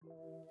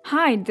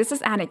Hi, this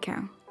is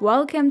Annika.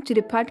 Welcome to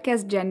the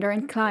podcast Gender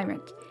and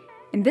Climate.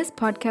 In this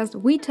podcast,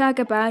 we talk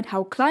about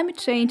how climate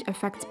change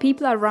affects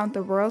people around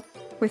the world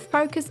with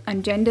focus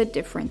on gender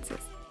differences.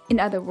 In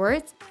other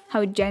words,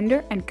 how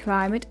gender and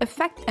climate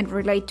affect and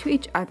relate to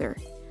each other.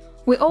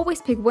 We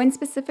always pick one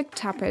specific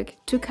topic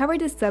to cover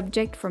the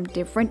subject from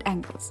different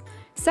angles.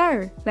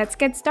 So, let's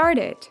get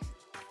started.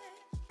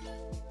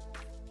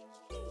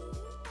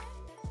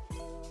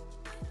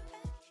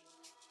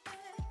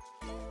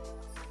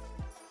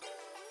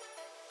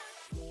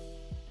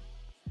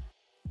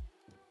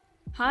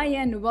 Hi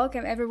and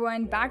welcome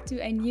everyone back to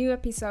a new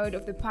episode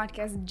of the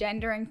podcast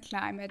Gender and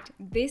Climate.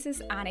 This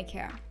is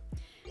Annika.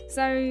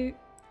 So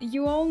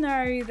you all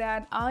know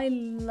that I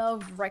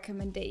love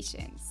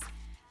recommendations.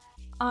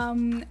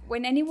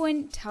 When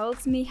anyone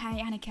tells me,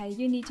 hey Annika,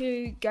 you need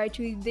to go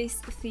to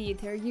this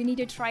theater, you need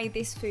to try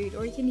this food,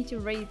 or you need to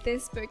read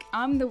this book,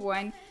 I'm the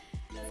one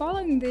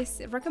following this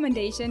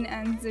recommendation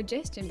and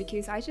suggestion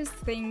because I just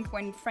think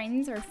when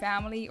friends or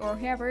family or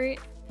whoever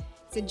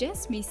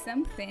suggest me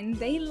something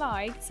they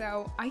like,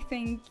 so I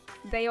think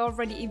they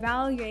already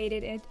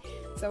evaluated it,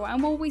 so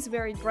I'm always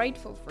very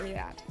grateful for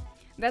that.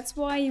 That's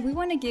why we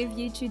want to give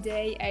you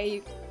today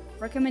a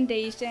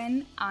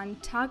recommendation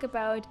and talk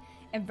about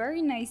a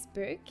very nice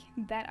book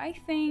that I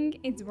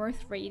think is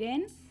worth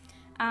reading.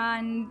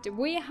 And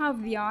we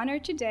have the honor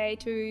today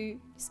to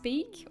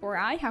speak, or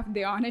I have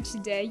the honor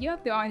today, you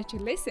have the honor to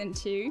listen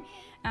to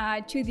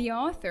the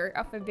author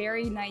of a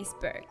very nice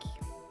book.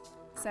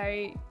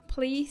 So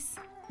please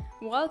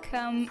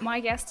welcome my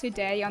guest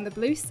today on the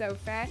blue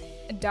sofa,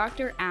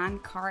 Dr.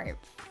 Karpf.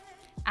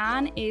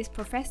 Anne is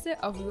Professor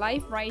of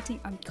Life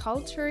Writing and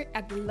Culture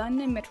at the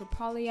London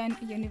Metropolitan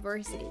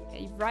University,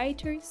 a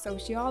writer,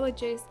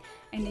 sociologist,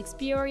 and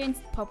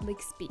experienced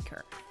public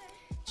speaker.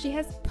 She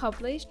has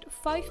published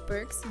 5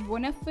 books,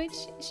 one of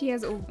which she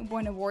has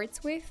won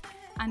awards with,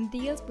 and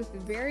deals with the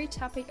very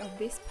topic of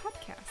this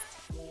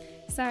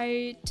podcast.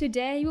 So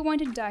today we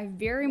want to dive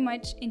very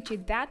much into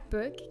that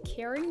book,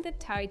 carrying the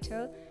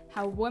title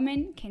How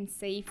Women Can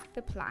Save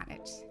the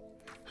Planet.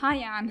 Hi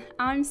Anne,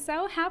 I'm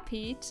so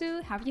happy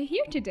to have you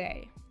here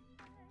today.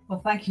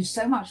 Well, thank you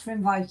so much for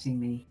inviting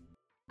me.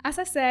 As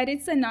I said,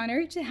 it's an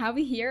honor to have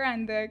you here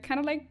on the kind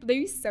of like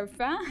blue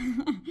sofa.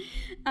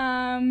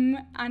 And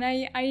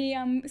I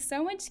am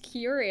so much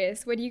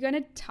curious what you're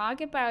going to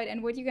talk about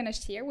and what you're going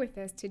to share with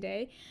us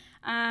today.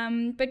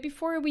 But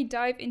before we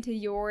dive into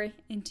your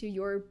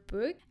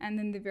book and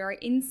then the very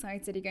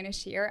insights that you're going to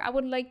share, I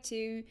would like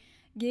to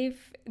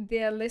give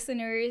the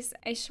listeners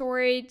a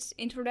short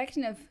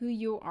introduction of who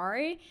you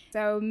are.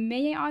 So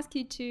may I ask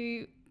you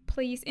to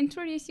please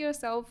introduce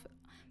yourself,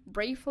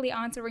 briefly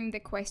answering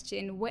the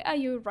question, where are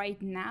you right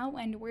now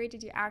and where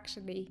did you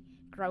actually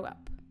grow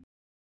up?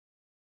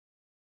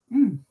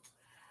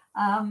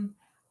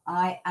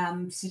 I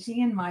am sitting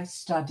in my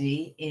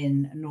study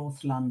in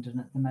North London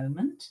at the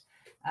moment.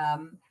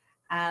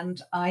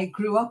 And I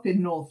grew up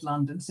in North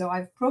London, so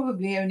I've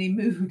probably only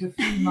moved a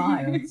few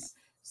miles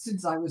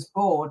since I was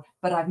born,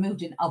 but I've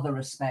moved in other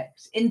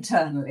respects,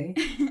 internally.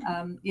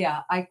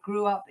 I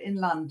grew up in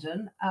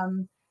London.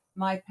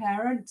 My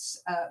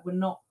parents were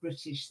not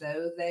British,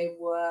 though. They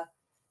were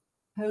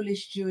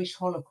Polish Jewish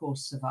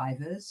Holocaust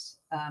survivors.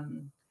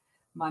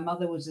 My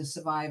mother was a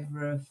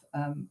survivor of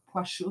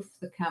Płaszów,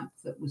 the camp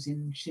that was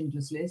in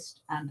Schindler's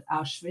List, and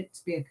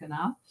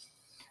Auschwitz-Birkenau,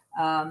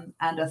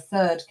 and a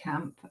third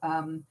camp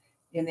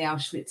in the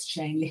Auschwitz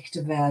chain,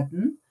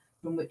 Lichterwerden,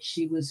 from which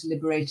she was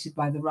liberated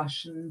by the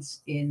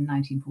Russians in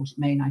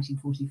May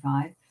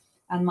 1945.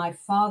 And my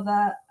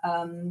father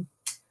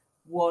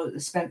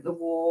spent the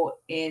war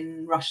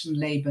in Russian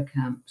labor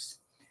camps.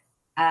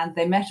 And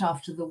they met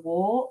after the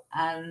war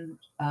and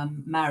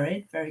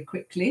married very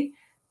quickly.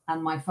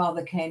 And my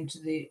father came to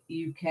the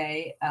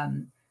UK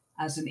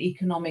as an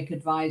economic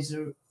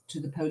advisor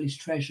to the Polish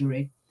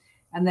Treasury.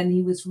 And then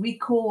he was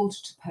recalled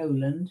to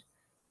Poland,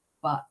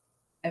 but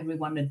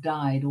everyone had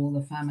died, all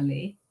the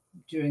family,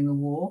 during the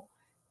war.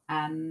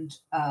 And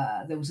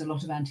there was a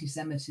lot of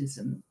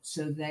anti-Semitism.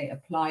 So they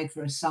applied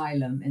for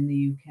asylum in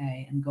the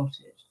UK and got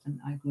it. And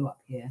I grew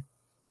up here.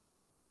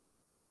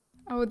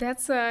 Oh,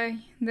 that's a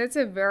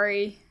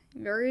very,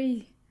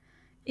 very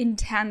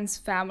intense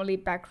family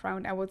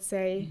background, I would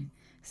say.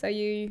 So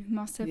you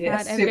must have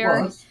had a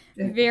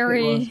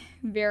very,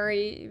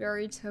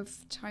 very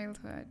tough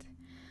childhood.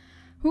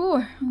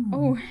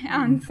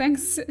 And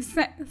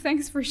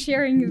thanks for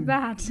sharing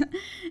that.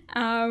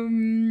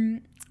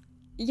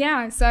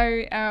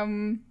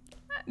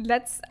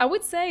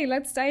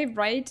 Let's dive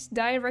right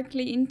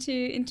directly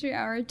into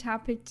our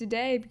topic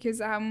today, because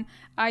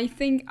I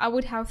think I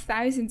would have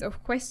thousands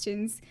of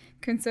questions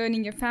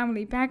concerning your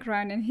family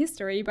background and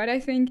history, but I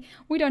think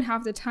we don't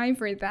have the time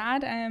for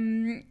that.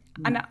 And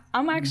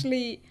I'm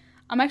actually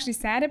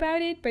sad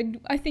about it, but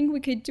I think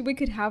we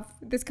could have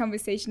this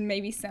conversation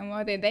maybe some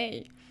other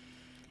day.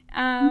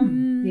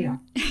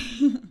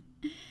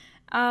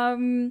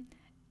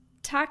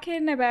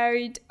 Talking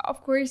about,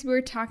 of course,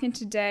 we're talking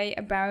today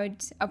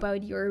about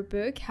your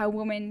book, How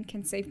Women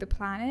Can Save the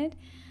Planet.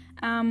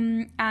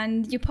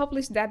 And you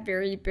published that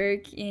very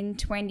book in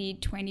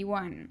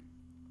 2021.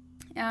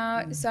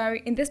 So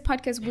in this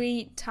podcast,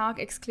 we talk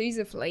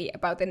exclusively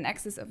about the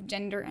nexus of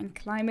gender and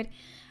climate,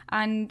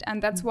 and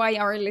that's why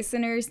our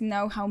listeners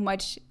know how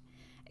much,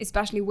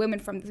 especially women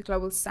from the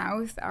global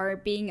south, are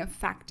being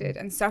affected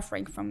and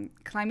suffering from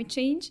climate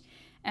change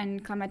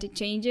and climatic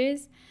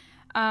changes.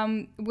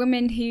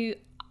 Women who,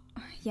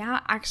 yeah,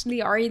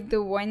 actually are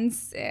the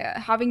ones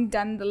having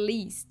done the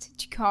least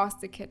to cause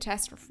the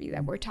catastrophe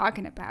that we're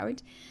talking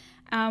about.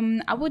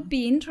 I would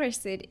be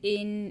interested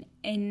in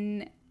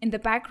the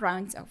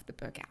backgrounds of the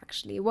book,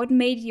 actually. What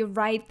made you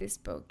write this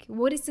book?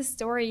 What is the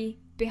story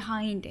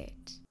behind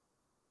it?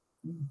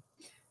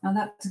 Now,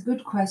 that's a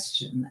good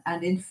question.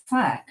 And in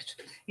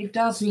fact, it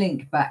does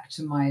link back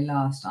to my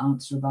last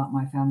answer about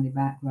my family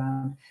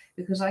background,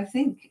 because I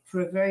think for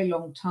a very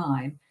long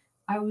time,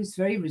 I was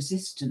very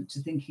resistant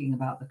to thinking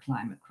about the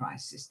climate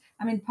crisis.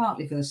 I mean,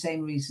 partly for the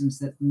same reasons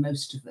that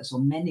most of us, or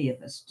many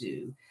of us,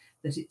 do,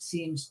 that it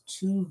seems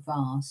too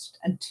vast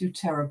and too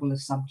terrible a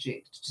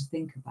subject to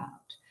think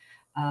about.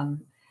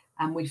 Um,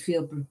 and we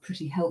feel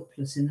pretty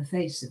helpless in the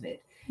face of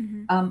it.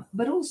 Mm-hmm.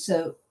 But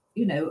also,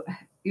 you know,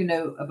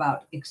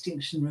 about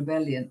Extinction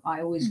Rebellion.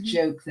 I always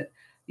joke that,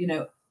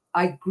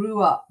 I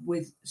grew up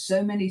with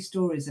so many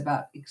stories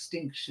about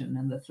extinction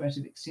and the threat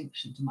of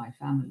extinction to my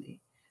family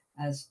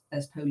as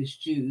Polish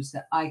Jews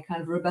that I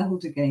kind of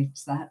rebelled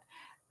against that,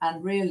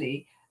 and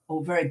really,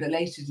 or very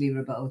belatedly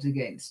rebelled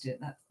against it.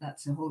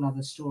 That's a whole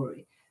other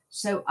story.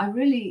 So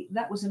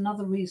that was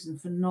another reason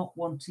for not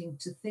wanting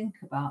to think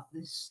about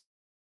this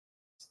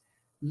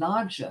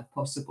larger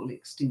possible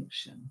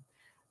extinction.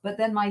 But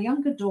then my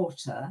younger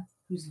daughter,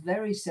 who's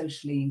very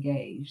socially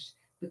engaged,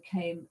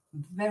 became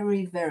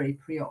very, very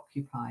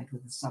preoccupied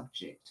with the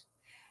subject.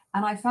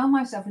 And I found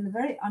myself in a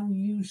very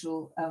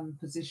unusual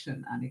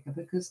position, Annika,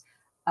 because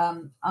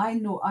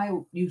I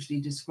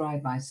usually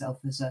describe myself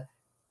as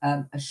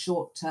a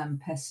short-term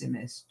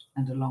pessimist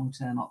and a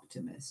long-term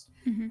optimist.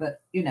 Mm-hmm.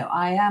 But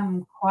I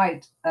am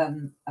quite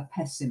a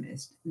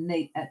pessimist,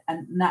 a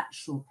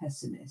natural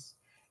pessimist.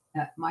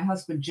 My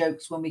husband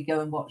jokes when we go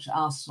and watch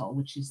Arsenal,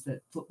 which is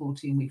the football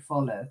team we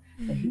follow,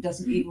 that he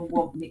doesn't even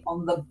want me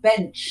on the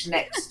bench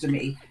next to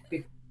me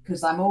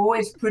because I'm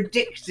always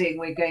predicting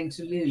we're going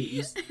to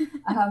lose.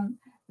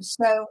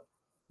 So,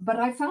 but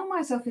I found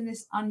myself in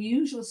this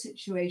unusual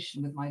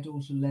situation with my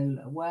daughter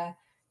Lola, where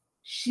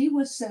she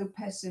was so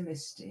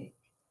pessimistic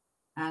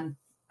and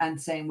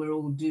saying we're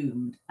all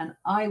doomed, and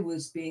I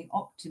was being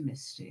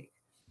optimistic.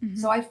 Mm-hmm.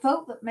 So I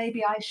felt that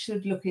maybe I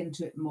should look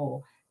into it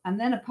more. And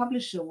then a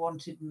publisher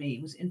was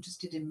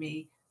interested in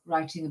me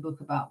writing a book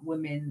about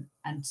women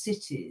and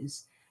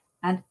cities.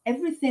 And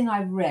everything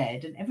I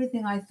read and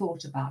everything I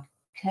thought about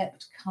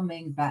kept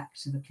coming back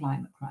to the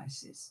climate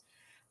crisis.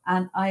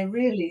 And I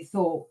really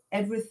thought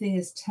everything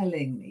is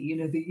telling me,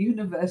 the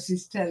universe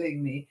is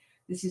telling me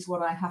this is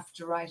what I have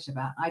to write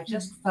about. I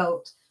just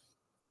felt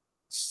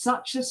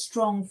such a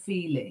strong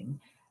feeling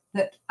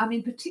that, I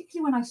mean,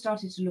 particularly when I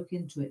started to look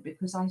into it,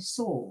 because I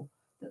saw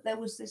that there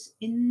was this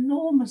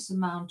enormous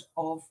amount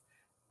of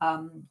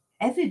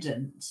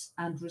evidence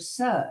and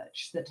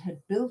research that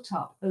had built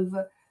up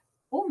over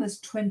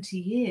almost 20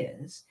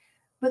 years,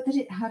 but that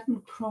it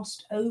hadn't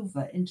crossed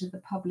over into the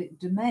public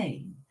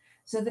domain.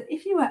 So that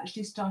if you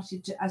actually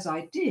started to, as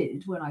I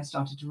did when I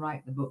started to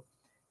write the book,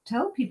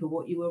 tell people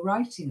what you were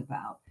writing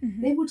about,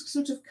 they would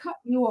sort of cut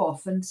you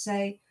off and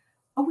say,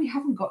 oh, we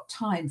haven't got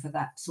time for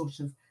that sort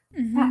of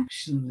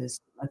factionalism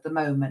at the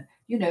moment.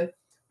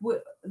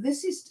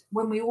 This is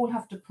when we all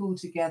have to pull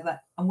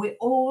together and we're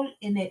all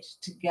in it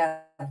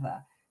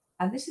together.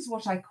 And this is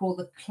what I call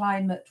the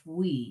climate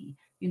we,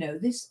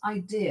 this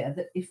idea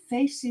that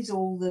effaces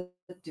all the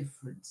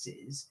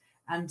differences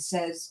and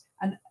says,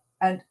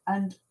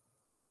 and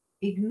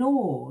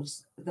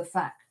ignores the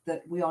fact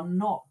that we are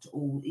not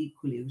all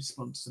equally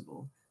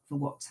responsible for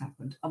what's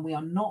happened and we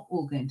are not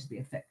all going to be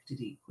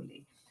affected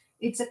equally.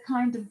 It's a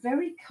kind of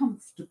very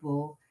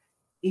comfortable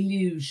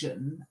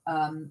illusion,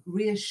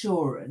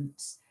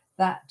 reassurance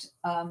that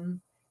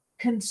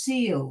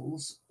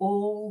conceals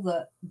all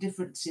the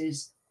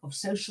differences of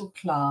social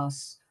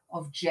class,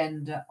 of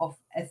gender, of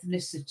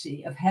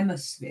ethnicity, of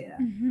hemisphere,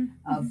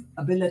 of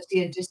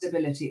ability and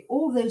disability,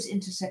 all those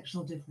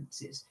intersectional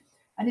differences.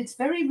 And it's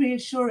very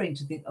reassuring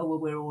to think, oh, well,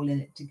 we're all in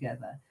it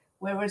together.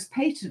 Whereas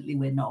patently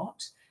we're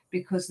not,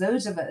 because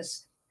those of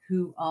us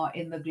who are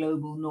in the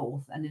global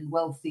north and in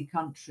wealthy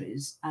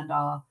countries and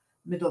are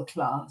middle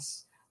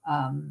class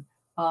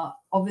are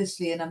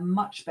obviously in a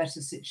much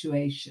better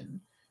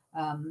situation.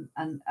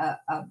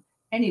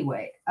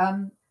 Anyway,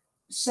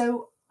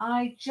 so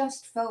I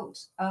just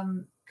felt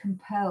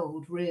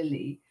compelled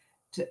really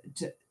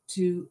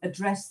to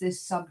address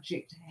this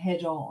subject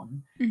head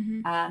on.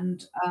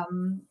 And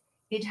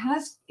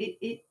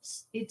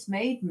it's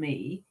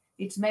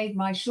made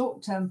my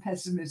short-term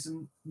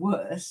pessimism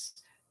worse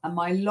and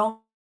my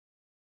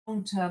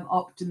long-term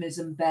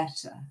optimism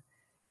better,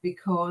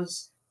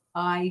 because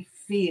I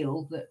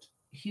feel that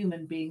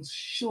human beings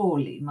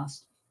surely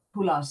must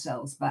pull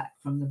ourselves back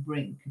from the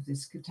brink of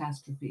this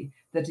catastrophe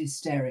that is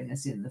staring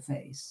us in the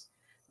face.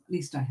 At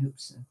least I hope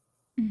so.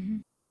 Hmm.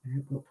 I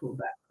hope we'll pull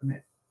back from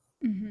it.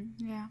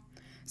 Yeah.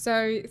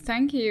 So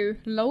thank you,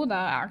 Lola,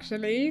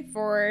 actually,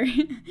 for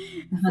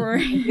for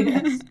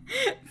Yes.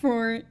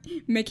 for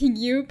making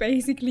you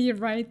basically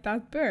write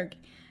that book.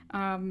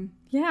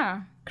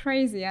 Yeah,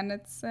 crazy, and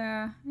it's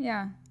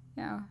yeah,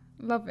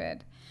 love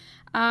it.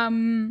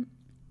 Um,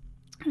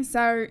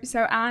 so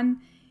Anne,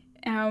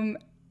 um,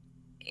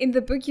 in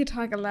the book you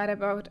talk a lot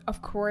about,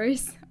 of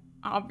course,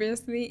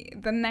 obviously,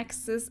 the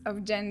nexus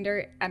of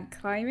gender and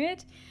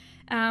climate.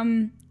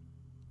 Um,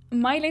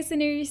 my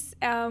listeners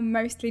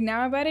mostly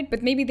know about it,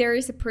 but maybe there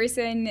is a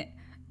person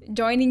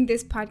joining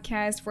this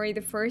podcast for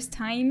the first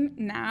time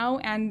now,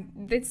 and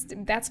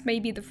that's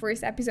maybe the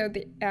first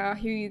episode that,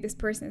 who this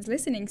person is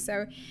listening.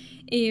 So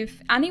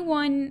if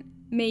anyone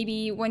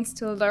maybe wants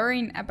to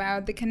learn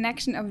about the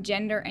connection of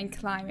gender and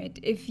climate,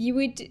 if you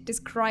would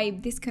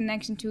describe this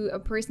connection to a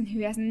person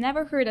who has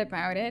never heard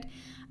about it,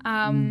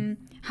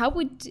 how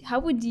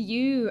would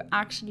you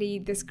actually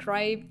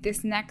describe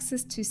this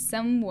nexus to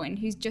someone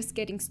who's just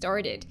getting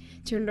started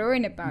to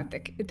learn about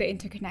the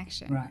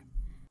interconnection? Right.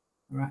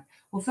 Right.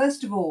 Well,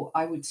 first of all,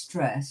 I would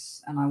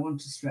stress, and I want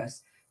to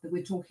stress, that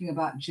we're talking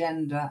about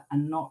gender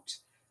and not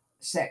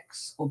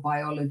sex or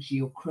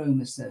biology or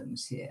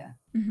chromosomes here.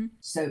 Mm-hmm.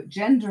 So,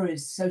 gender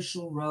is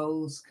social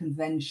roles,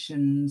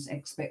 conventions,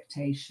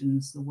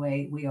 expectations, the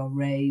way we are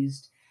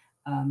raised,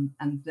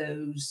 and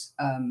those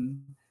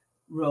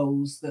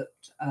roles that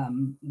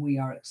we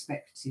are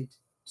expected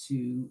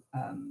to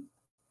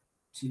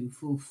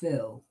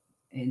fulfill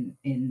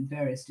in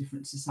various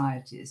different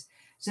societies.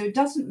 So it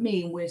doesn't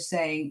mean we're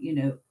saying,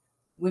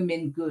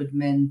 women good,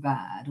 men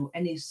bad, or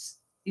any,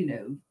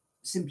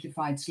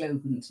 simplified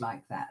slogans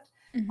like that.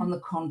 Mm-hmm. On the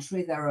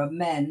contrary, there are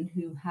men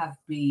who have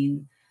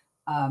been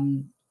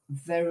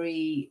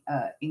very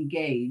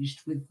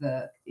engaged with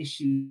the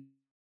issues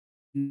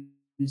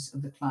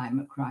of the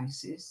climate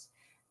crisis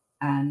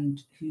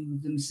and who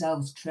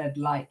themselves tread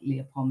lightly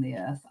upon the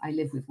earth. I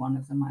live with one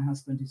of them, my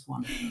husband is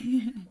one of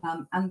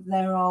them. And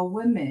there are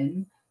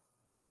women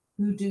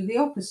who do the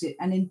opposite.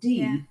 And Yeah.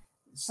 indeed,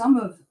 some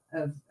of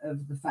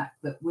the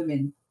fact that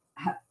women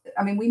have,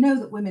 I mean, we know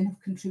that women have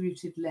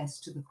contributed less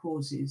to the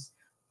causes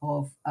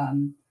of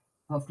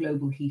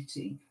global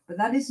heating, but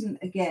that isn't,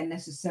 again,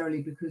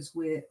 necessarily because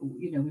we've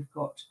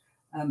got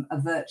a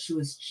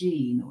virtuous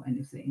gene or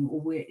anything,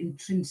 or we're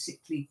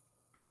intrinsically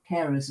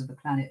carers of the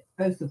planet,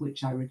 both of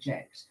which I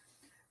reject.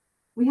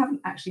 We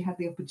haven't actually had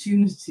the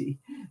opportunity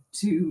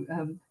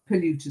to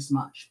pollute as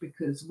much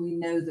because we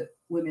know that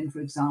women, for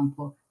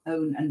example,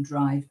 own and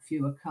drive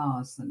fewer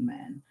cars than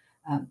men.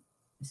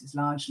 This is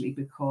largely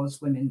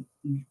because women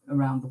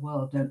around the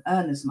world don't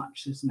earn as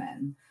much as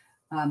men.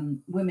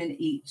 Women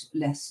eat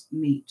less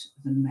meat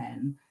than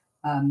men.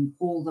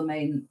 All the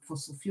main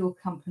fossil fuel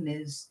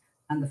companies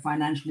and the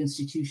financial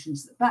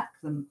institutions that back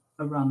them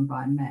are run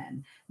by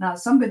men. Now,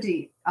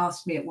 somebody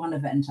asked me at one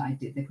event I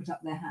did, they put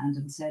up their hand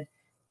and said,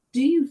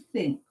 do you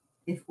think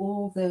if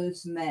all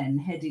those men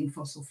heading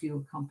fossil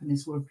fuel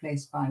companies were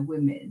replaced by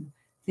women,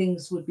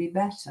 things would be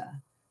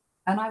better?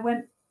 And I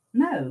went,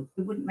 no,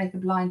 it wouldn't make a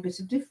blind bit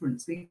of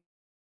difference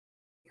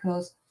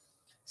because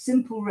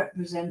simple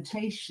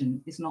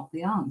representation is not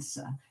the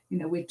answer.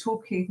 We're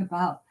talking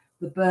about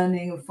the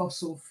burning of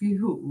fossil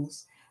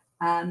fuels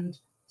and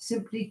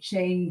simply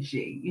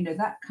changing,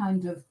 that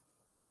kind of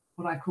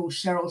what I call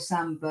Sheryl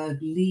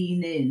Sandberg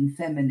lean in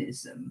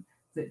feminism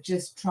that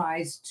just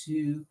tries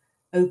to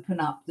open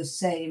up the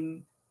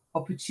same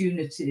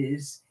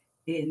opportunities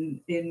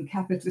in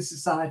capitalist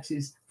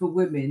societies for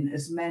women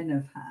as men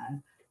have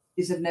had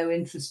is of no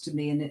interest to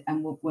me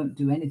and won't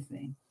do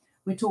anything.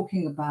 We're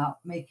talking about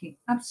making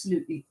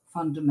absolutely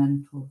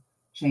fundamental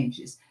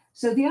changes.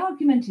 So the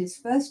argument is,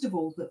 first of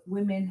all, that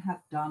women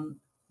have done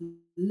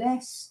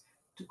less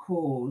to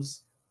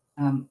cause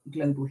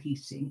global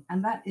heating,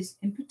 and that is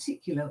in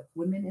particular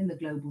women in the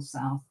global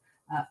south,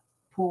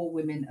 poor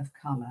women of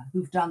colour,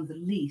 who've done the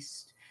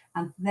least,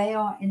 and they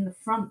are in the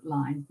front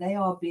line. They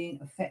are being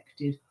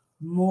affected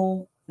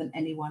more than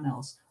anyone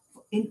else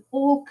in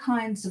all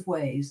kinds of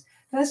ways.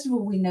 First of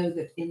all, we know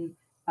that in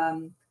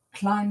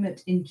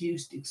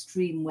climate-induced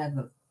extreme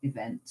weather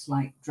events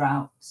like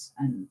droughts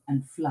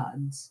and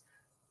floods,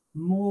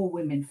 more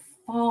women,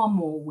 far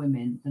more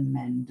women than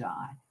men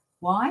die.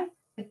 Why?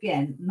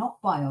 Again,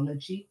 not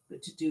biology,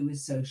 but to do with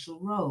social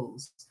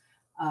roles.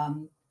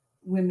 Um,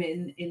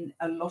 Women in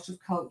a lot of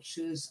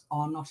cultures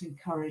are not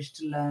encouraged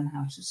to learn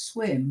how to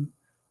swim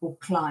or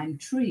climb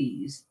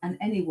trees, and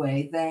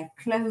anyway, their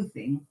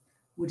clothing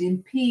would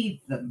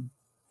impede them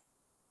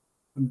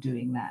from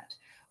doing that.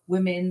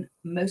 Women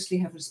mostly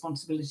have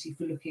responsibility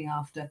for looking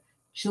after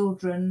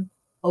children,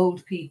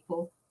 old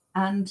people,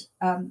 and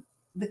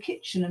the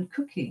kitchen and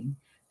cooking.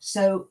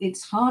 So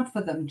it's hard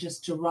for them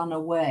just to run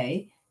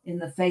away in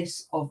the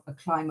face of a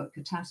climate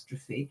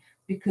catastrophe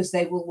because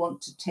they will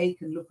want to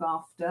take and look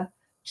after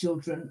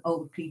children,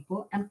 old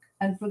people, and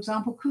for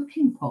example,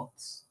 cooking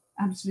pots,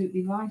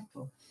 absolutely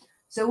vital.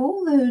 So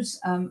all those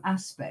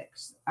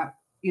aspects, I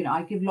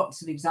give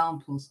lots of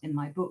examples in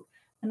my book.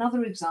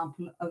 Another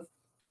example of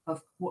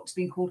what's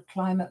been called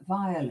climate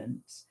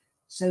violence,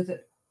 so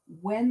that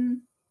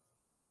when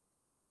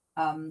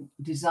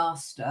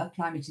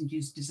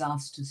climate-induced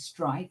disasters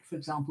strike, for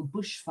example,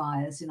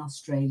 bushfires in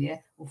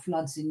Australia or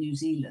floods in New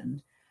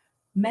Zealand,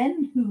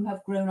 men who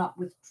have grown up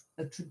with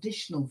a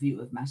traditional view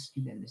of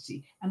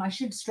masculinity, and I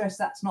should stress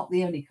that's not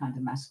the only kind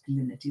of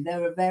masculinity,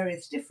 there are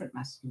various different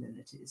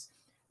masculinities,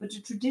 but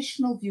a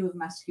traditional view of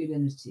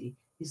masculinity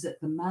is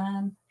that the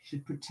man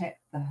should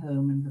protect the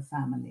home and the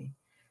family.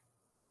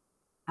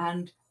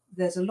 And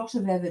there's a lot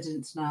of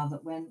evidence now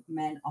that when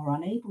men are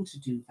unable to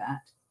do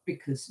that,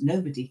 because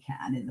nobody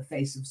can in the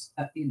face of,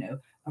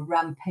 a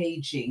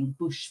rampaging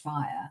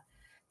bushfire,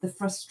 the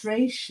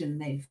frustration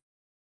they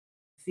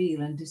feel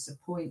and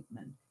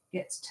disappointment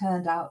gets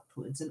turned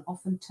outwards and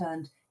often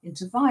turned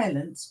into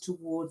violence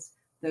towards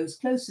those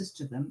closest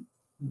to them,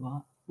 who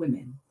are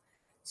women.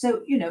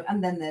 So,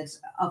 and then there's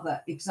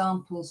other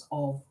examples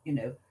of,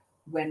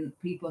 when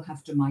people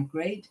have to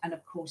migrate. And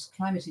of course,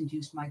 climate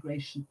induced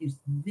migration is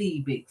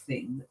the big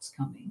thing that's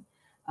coming.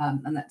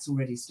 And that's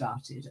already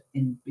started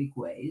in big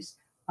ways.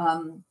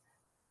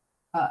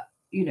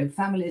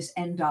 Families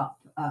end up,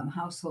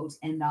 households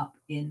end up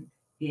in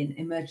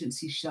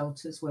emergency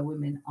shelters where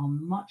women are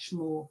much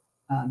more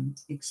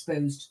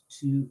exposed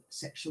to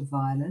sexual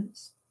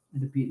violence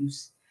and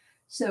abuse.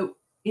 So,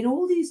 in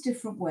all these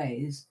different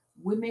ways,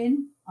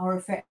 women are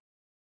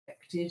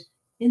affected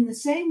in the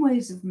same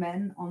ways of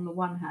men on the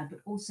one hand,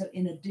 but also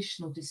in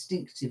additional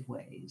distinctive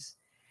ways.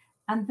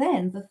 And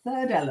then the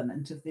third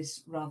element of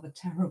this rather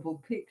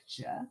terrible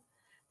picture,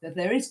 that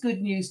there is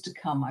good news to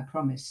come, I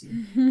promise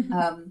you.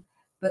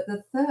 But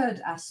the third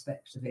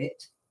aspect of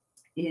it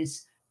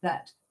is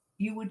that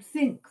you would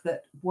think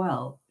that,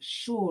 well,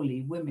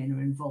 surely women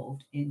are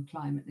involved in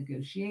climate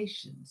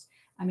negotiations.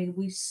 I mean,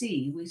 we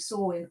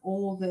saw in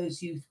all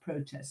those youth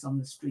protests on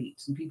the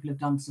streets, and people have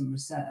done some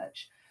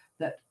research,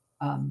 that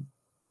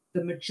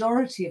the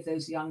majority of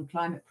those young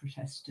climate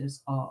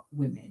protesters are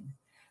women.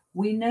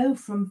 We know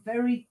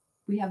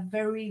we have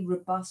very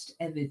robust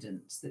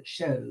evidence that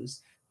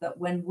shows that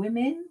when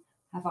women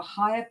have a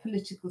higher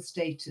political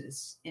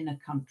status in a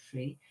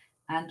country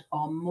and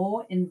are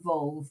more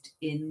involved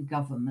in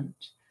government,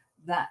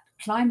 that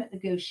climate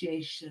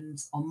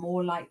negotiations are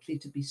more likely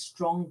to be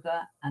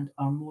stronger and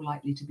are more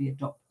likely to be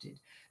adopted.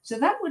 So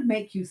that would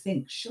make you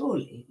think,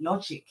 surely,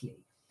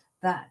 logically,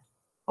 that,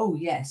 oh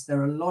yes, there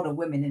are a lot of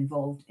women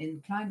involved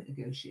in climate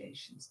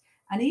negotiations.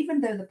 And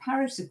even though the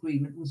Paris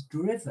Agreement was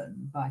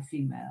driven by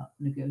female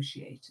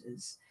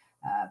negotiators,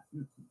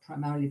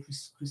 primarily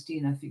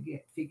Christina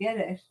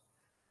Figueres,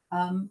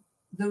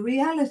 the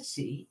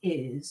reality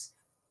is,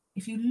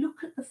 if you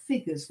look at the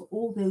figures for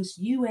all those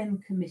UN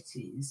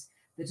committees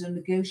that are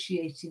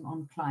negotiating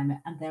on climate,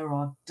 and there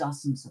are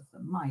dozens of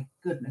them, my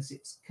goodness,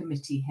 it's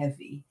committee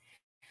heavy,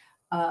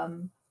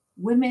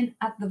 women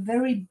at the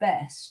very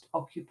best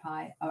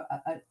occupy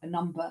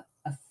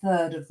a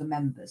third of the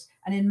members,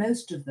 and in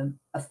most of them,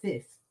 a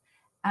fifth.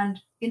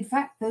 And in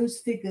fact, those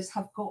figures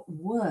have got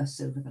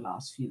worse over the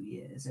last few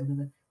years, over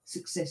the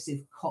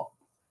successive COP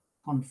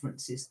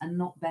conferences, and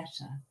not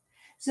better.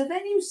 So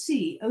then you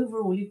see,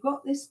 overall, you've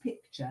got this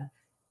picture: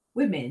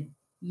 women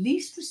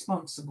least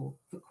responsible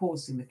for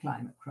causing the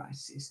climate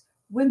crisis,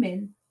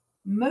 women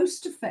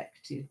most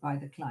affected by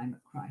the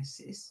climate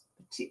crisis,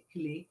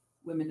 particularly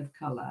women of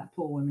colour,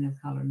 poor women of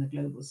colour in the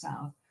global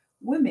south,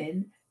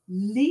 women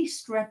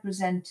least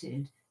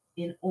represented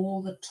in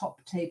all the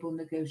top table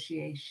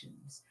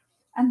negotiations.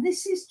 And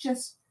this is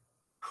just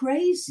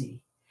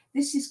crazy.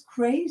 This is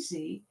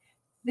crazy.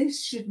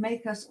 This should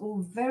make us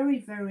all very,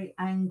 very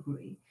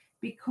angry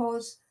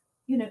because,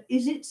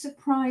 is it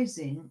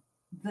surprising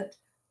that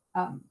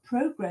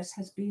progress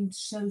has been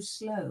so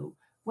slow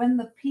when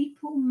the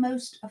people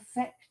most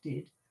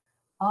affected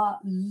are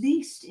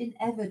least in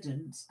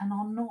evidence and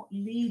are not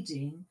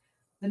leading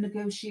the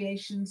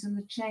negotiations and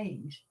the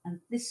change?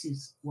 And this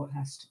is what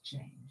has to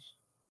change.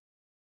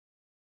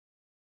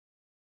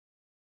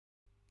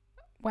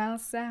 Well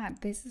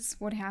said. This is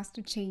what has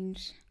to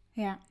change.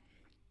 Yeah.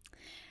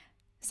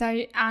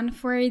 So, and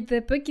for the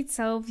book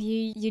itself,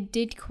 you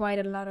did quite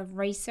a lot of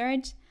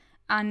research,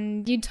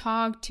 and you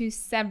talked to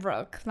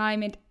several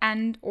climate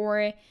and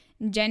or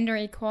gender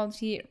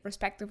equality,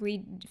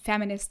 respectively,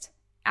 feminist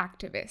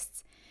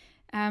activists.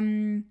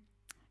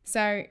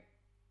 So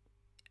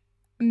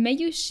may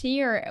you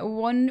share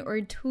one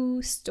or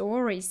two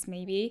stories,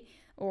 maybe,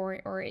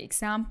 or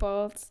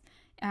examples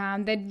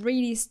that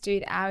really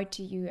stood out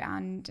to you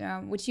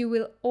and which you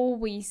will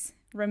always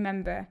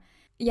remember?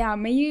 Yeah,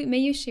 may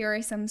you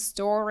share some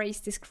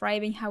stories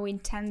describing how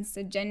intense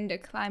the gender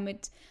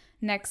climate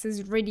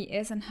nexus really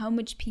is and how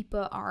much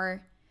people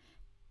are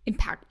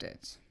impacted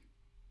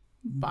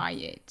by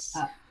it?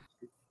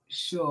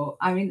 Sure.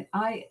 I mean,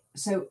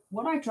 so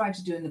what I tried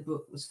to do in the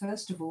book was,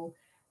 first of all,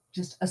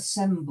 just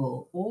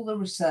assemble all the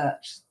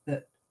research,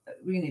 that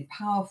really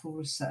powerful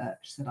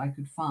research that I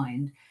could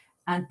find,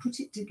 and put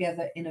it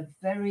together in a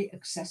very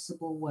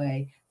accessible way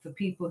for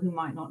people who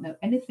might not know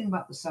anything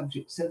about the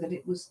subject, so that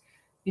it was,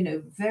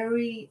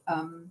 very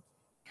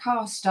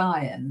cast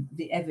iron,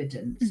 the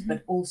evidence, Hmm.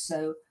 but also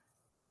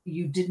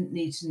you didn't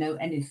need to know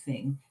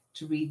anything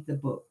to read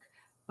the book.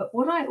 But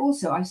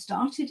I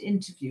started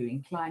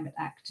interviewing climate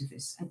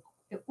activists, and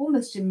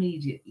almost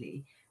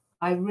immediately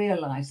I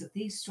realized that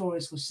these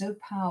stories were so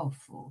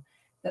powerful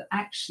that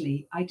actually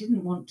I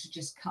didn't want to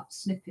just cut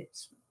snippets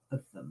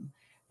of them,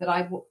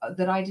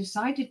 that I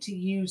decided to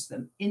use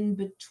them in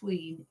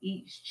between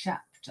each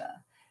chapter,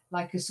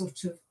 like a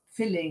sort of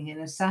filling in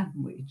a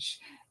sandwich,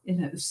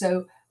 So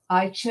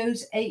I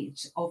chose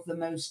 8 of the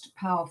most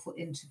powerful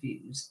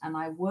interviews, and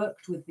I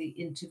worked with the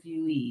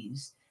interviewees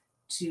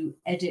to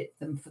edit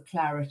them for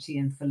clarity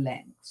and for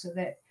length. So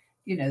that,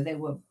 they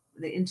were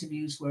the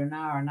interviews were an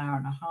hour and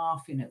a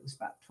half, it was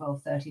about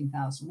 12,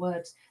 13,000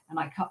 words, and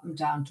I cut them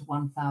down to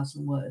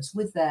 1,000 words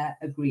with their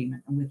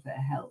agreement and with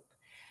their help.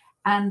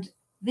 And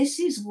this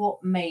is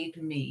what made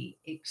me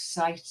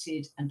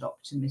excited and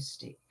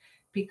optimistic,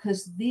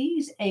 because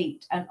these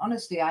 8, and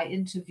honestly, I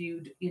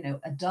interviewed,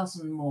 a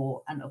dozen more,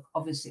 and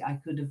obviously I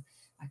could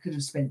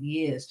have spent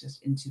years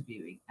just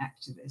interviewing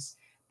activists,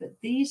 but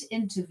these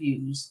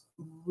interviews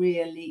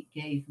really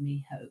gave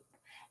me hope.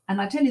 And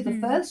I tell you, the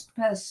Mm. first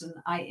person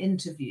I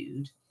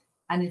interviewed,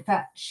 and in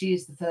fact, she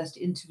is the first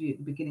interview at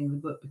the beginning of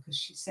the book because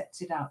she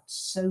sets it out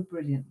so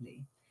brilliantly,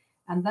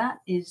 and that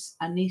is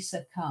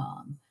Anisa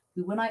Khan,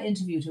 who, when I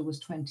interviewed her, was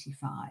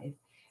 25.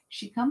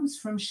 She comes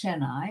from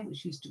Chennai,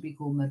 which used to be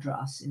called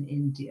Madras in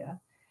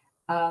India,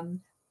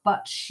 um,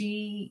 but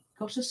she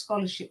got a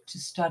scholarship to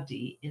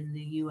study in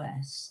the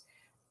US.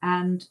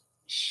 And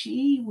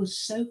she was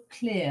so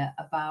clear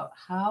about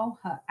how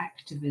her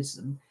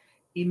activism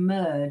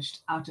emerged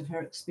out of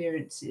her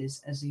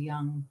experiences as a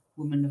young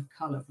woman of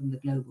color from the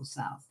global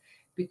south,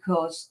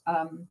 because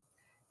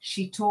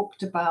she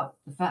talked about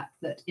the fact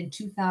that in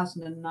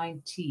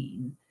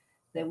 2019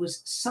 there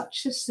was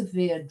such a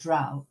severe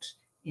drought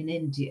in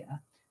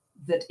India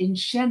that in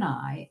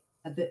Chennai,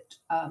 that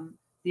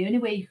the only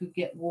way you could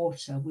get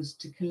water was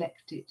to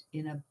collect it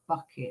in a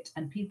bucket,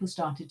 and people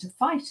started to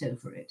fight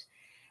over it.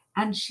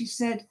 And she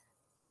said,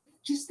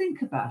 just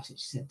think about it,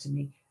 she said to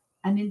me,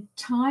 an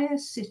entire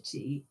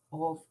city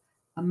of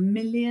 1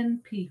 million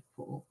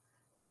people,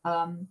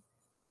 um,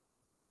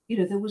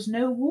 there was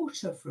no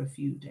water for a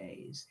few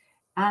days.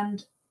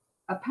 And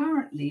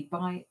apparently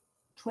by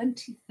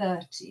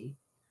 2030,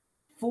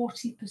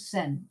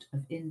 40%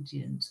 of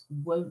Indians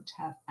won't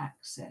have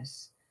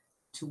access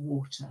to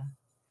water.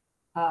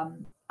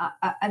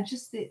 And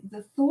just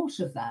the thought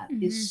of that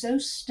is Hmm. so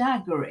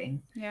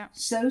staggering, Yeah.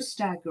 so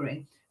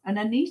staggering. And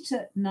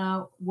Anita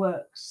now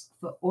works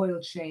for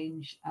Oil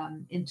Change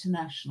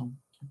International,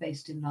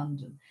 based in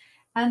London.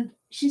 And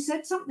she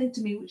said something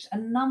to me which a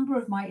number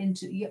of my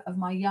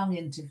young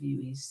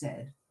interviewees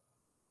said,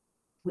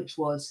 which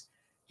was,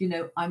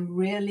 I'm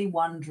really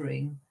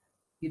wondering,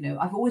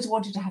 I've always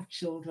wanted to have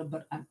children,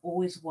 but I'm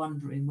always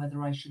wondering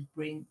whether I should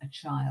bring a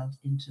child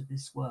into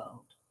this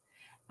world.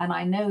 And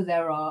I know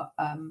there are,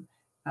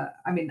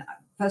 I mean,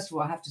 first of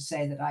all, I have to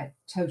say that I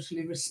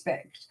totally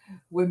respect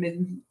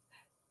women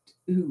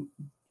who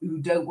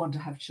don't want to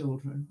have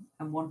children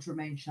and want to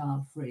remain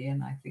child free,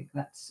 and I think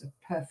that's a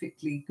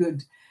perfectly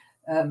good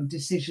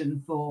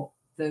decision for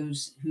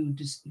those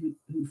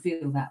who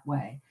feel that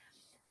way.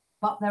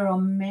 But there are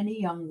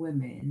many young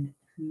women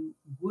who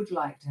would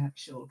like to have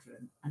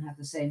children and have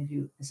the same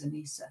view as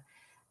Anisa.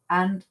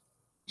 And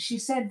she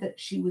said that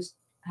she was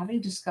having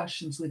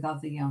discussions with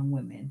other young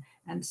women,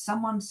 and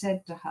someone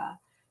said to her,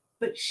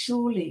 but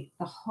surely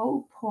the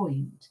whole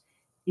point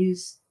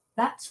is,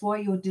 that's why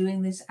you're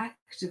doing this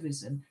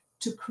activism,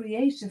 to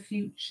create a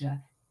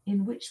future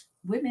in which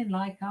women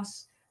like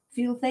us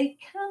feel they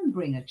can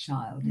bring a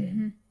child Hmm.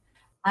 in.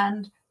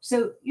 And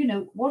so,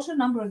 what a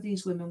number of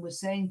these women were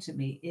saying to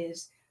me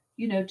is,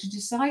 to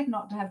decide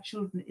not to have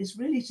children is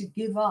really to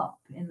give up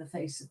in the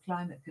face of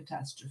climate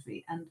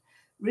catastrophe, and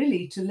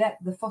really to let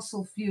the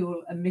fossil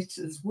fuel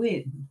emitters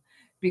win,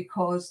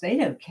 because they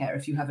don't care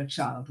if you have a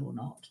child or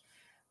not.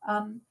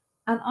 Um,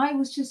 and I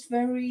was just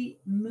very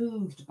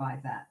moved by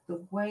that,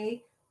 the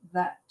way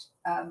that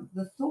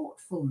the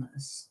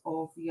thoughtfulness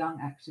of young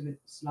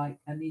activists like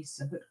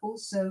Anisa, but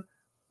also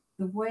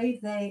the way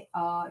they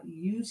are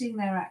using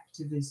their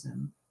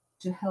activism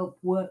to help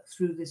work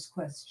through this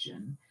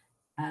question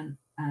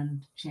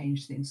and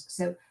change things.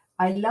 So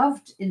I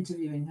loved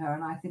interviewing her,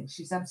 and I think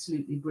she's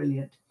absolutely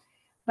brilliant.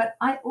 But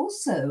I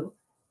also,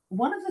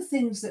 one of the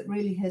things that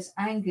really has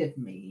angered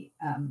me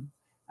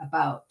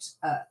about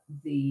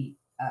the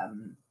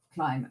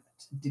climate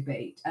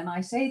debate, and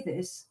I say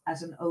this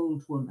as an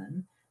old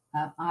woman,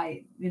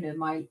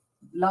 my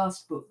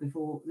last book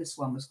before this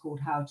one was called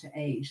How to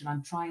Age, and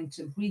I'm trying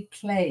to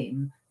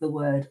reclaim the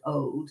word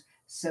old,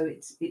 so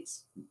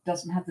it's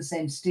doesn't have the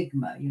same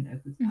stigma,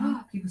 because Hmm.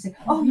 people say,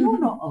 "Oh, you're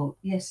not old."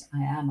 Yes,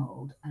 I am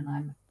old, and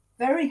I'm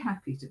very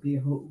happy to be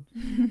old.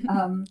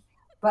 Um,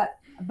 but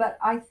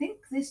I think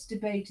this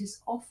debate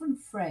is often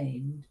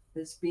framed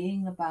as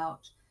being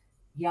about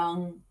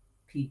young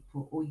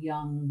people or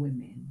young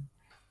women.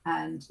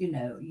 And,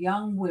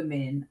 young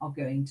women are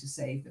going to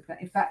save the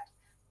planet. In fact,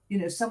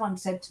 someone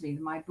said to me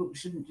that my book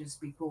shouldn't just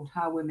be called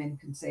How Women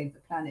Can Save the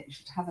Planet. It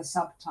should have a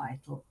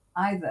subtitle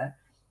either,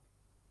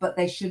 but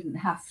they shouldn't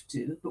have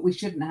to, but we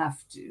shouldn't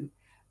have to,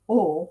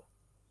 or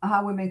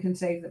How Women Can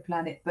Save the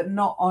Planet, but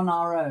not on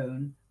our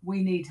own.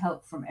 We need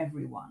help from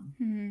everyone.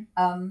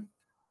 Mhm.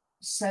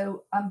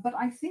 But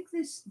I think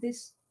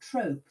this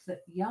trope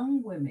that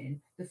young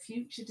women, the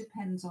future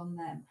depends on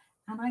them,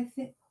 and I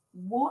think,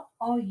 what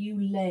are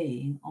you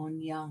laying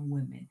on young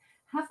women?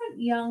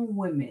 Haven't young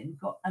women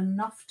got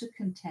enough to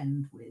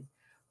contend with?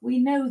 We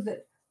know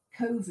that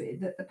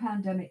that the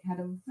pandemic had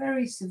a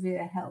very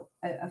severe health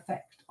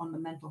effect on the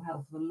mental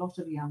health of a lot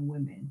of young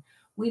women.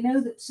 We know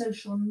that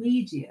social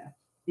media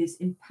is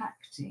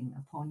impacting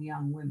upon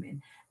young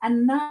women,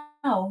 and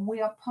now we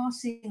are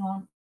passing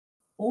on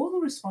all the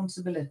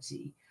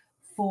responsibility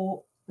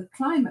for the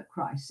climate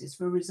crisis,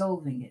 for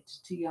resolving it,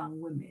 to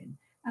young women.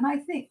 And I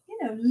think,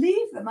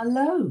 leave them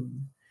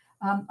alone.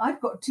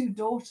 I've got two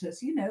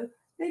daughters,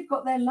 they've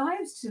got their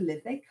lives to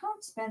live. They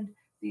can't spend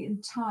the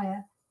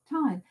entire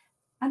time.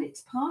 And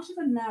it's part of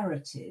a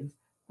narrative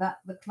that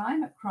the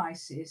climate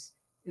crisis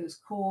was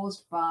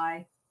caused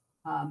by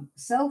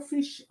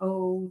selfish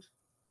old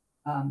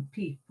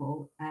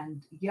people,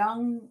 and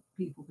young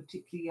people,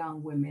 particularly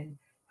young women,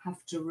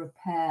 have to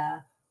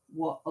repair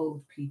what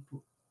old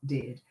people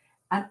did.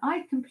 And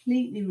I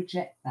completely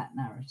reject that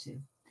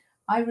narrative.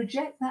 I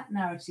reject that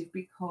narrative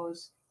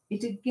because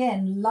it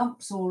again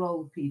lumps all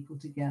old people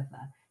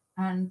together.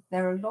 And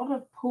there are a lot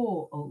of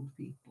poor old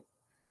people.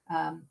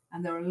 And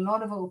there are a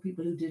lot of old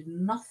people who did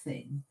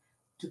nothing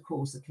to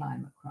cause the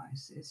climate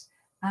crisis.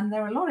 And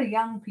there are a lot of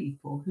young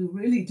people who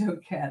really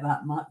don't care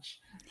that much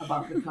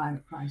about the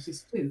climate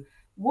crisis, too.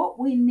 What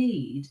we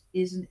need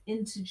is an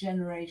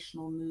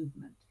intergenerational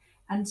movement.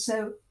 And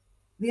so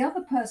the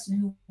other person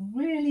who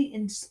really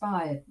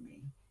inspired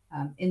me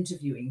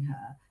interviewing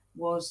her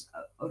was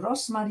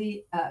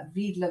Rosmarie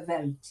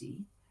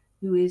Wiedler-Welti,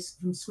 who is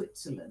from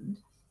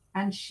Switzerland,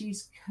 and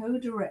she's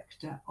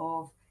co-director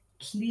of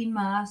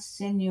Klima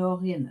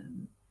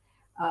Seniorinnen,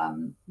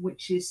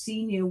 which is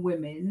senior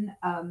women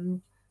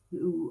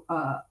who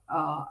are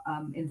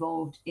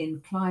involved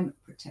in climate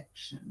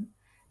protection.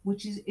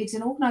 It's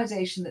an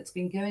organization that's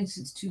been going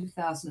since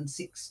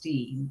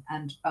 2016,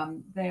 and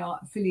they are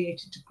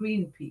affiliated to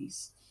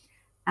Greenpeace,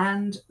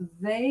 and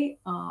they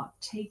are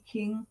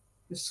taking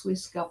the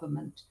Swiss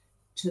government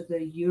to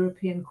the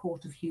European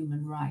Court of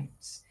Human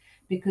Rights,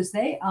 because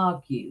they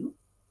argue,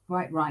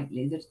 quite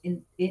rightly, that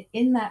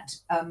in that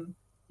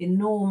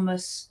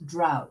enormous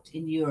drought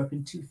in Europe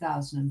in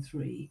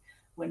 2003,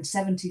 when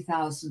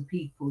 70,000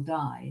 people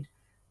died,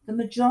 the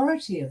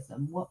majority of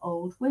them were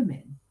old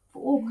women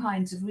for all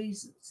kinds of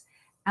reasons.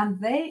 And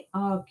they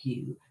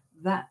argue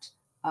that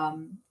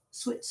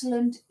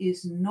Switzerland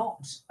is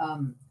not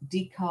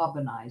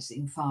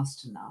decarbonizing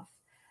fast enough.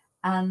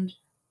 And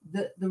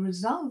the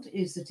result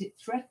is that it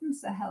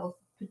threatens the health,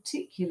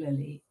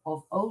 particularly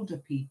of older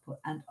people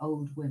and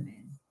old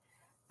women.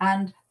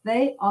 And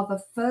they are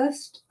the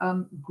first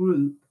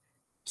group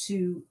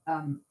to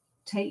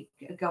take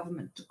a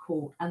government to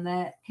court, and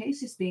their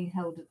case is being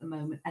held at the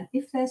moment. And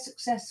if they're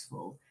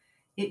successful,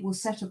 it will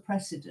set a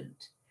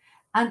precedent.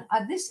 And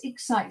this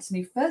excites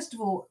me. First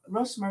of all,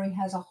 Rosemarie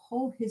has a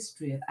whole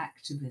history of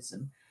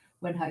activism.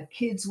 When her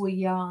kids were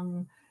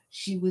young,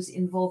 she was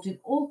involved in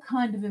all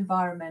kind of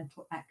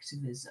environmental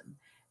activism.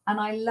 And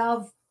I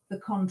love the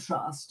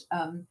contrast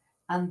and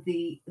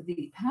the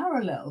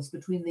parallels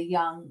between the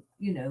young,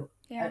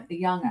 a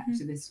young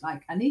activist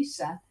like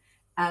Anissa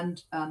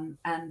and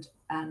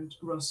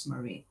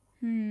Rosemarie.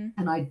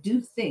 And I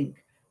do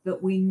think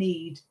that we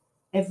need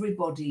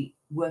everybody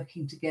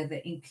working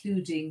together,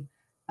 including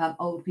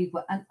old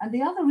people. And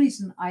the other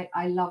reason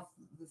I love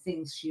the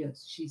things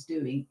she's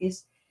doing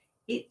is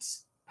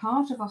it's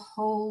part of a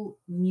whole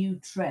new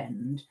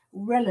trend,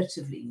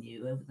 relatively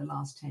new over the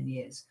last 10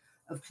 years,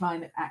 of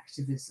climate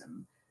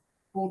activism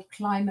called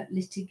climate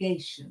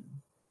litigation,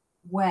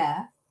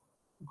 where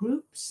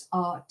groups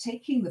are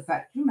taking the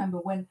fact, remember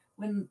when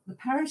the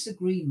Paris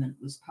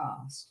Agreement was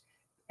passed,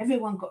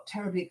 everyone got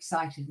terribly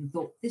excited and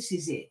thought, this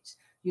is it.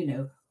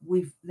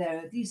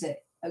 These are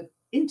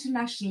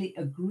internationally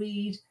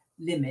agreed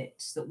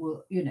limits that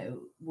will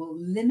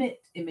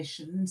limit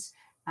emissions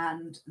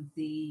and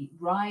the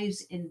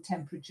rise in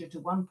temperature to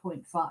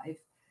 1.5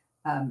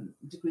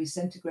 degrees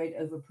centigrade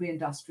over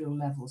pre-industrial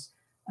levels.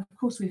 Of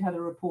course, we've had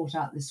a report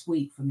out this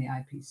week from the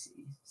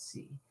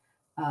IPCC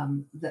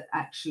that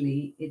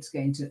actually it's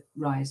going to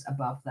rise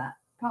above that,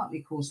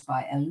 partly caused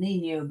by El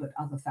Nino, but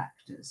other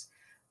factors.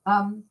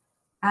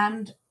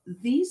 And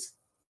these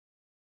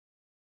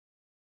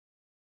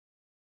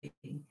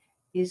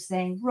is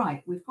saying,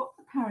 right, we've got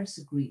the Paris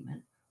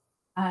Agreement,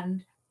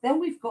 and then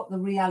we've got the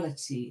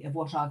reality of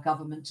what our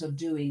governments are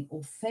doing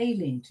or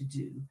failing to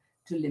do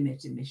to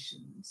limit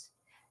emissions.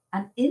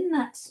 And in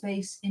that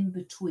space in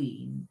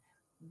between,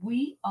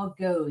 we are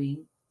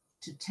going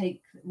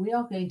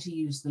to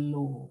use the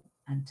law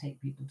and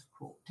take people to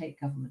court, take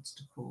governments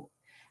to court.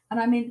 And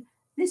I mean,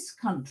 this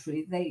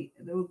country,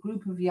 there were a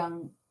group of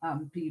young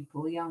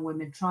people, young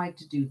women tried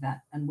to do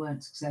that and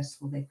weren't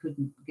successful. They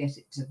couldn't get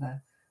it to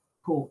the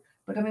court.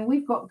 But I mean,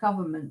 we've got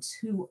governments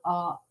who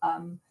are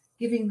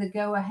giving the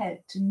go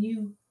ahead to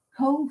new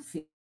coal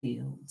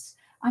fields.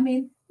 I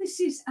mean, this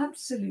is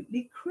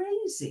absolutely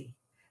crazy.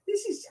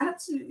 This is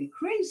absolutely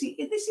crazy.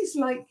 This is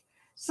like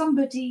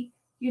somebody,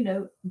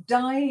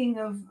 dying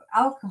of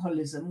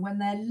alcoholism when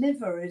their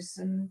liver is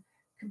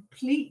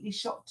completely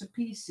shot to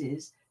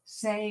pieces,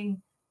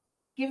 saying,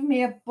 give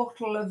me a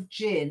bottle of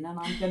gin and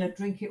I'm going to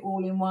drink it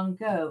all in one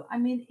go. I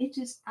mean, it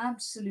is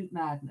absolute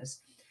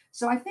madness.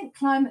 So I think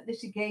climate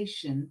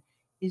litigation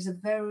is a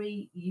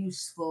very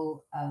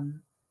useful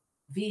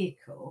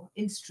vehicle,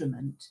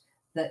 instrument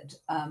that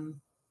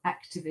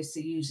activists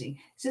are using.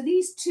 So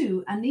these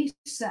two,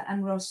 Anissa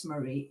and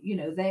Rosemary,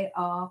 they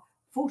are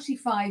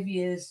 45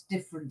 years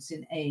difference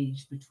in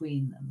age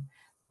between them,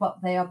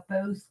 but they are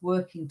both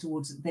working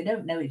towards it. They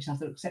don't know each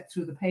other except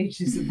through the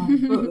pages of my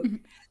book,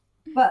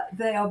 but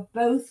they are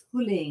both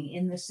pulling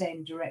in the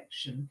same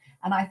direction.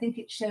 And I think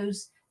it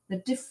shows the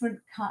different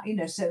kind,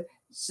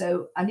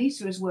 so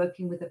Anissa is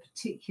working with a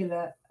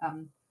particular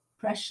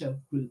pressure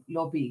group,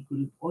 lobby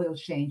group, Oil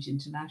Change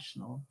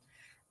International.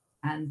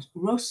 And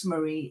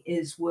Rosemary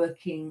is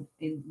working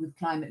with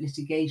climate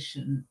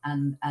litigation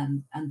and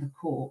the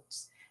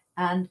courts.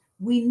 And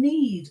we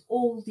need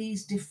all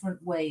these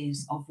different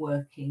ways of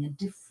working and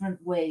different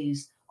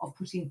ways of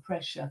putting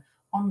pressure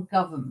on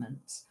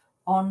governments,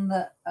 on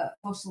the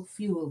fossil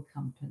fuel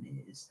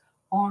companies,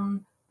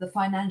 on the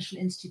financial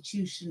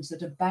institutions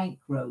that are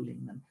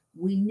bankrolling them.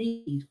 We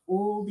need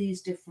all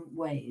these different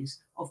ways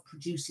of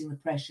producing the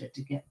pressure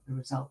to get the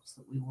results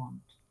that we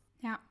want.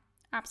 Yeah,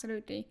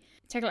 absolutely.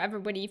 Tackle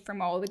everybody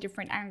from all the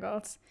different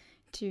angles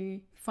to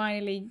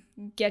finally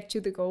get to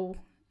the goal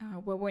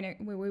where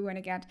we want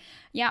to get.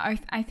 Yeah,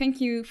 I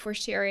thank you for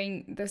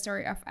sharing the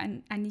story of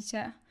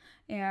Anita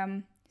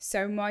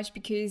so much,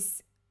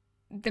 because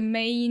the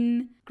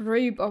main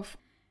group of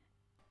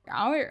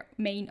our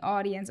main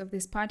audience of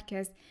this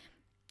podcast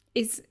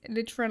is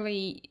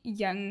literally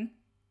young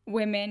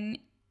women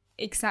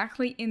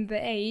exactly in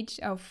the age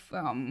of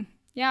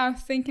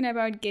thinking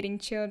about getting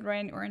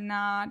children or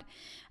not.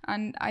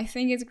 And I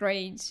think it's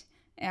great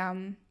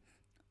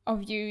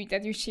of you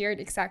that you shared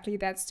exactly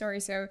that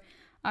story. So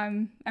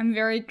I'm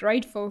very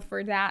grateful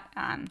for that.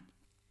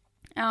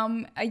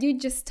 You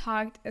just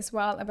talked as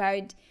well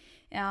about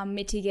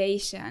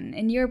mitigation.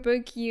 In your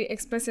book, you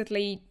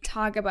explicitly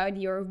talk about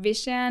your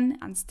vision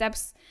and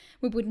steps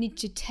we would need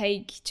to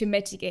take to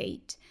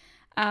mitigate.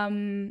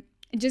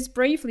 Just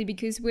briefly,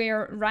 because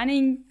we're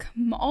running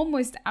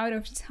almost out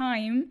of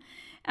time.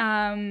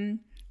 I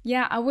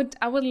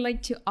would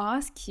like to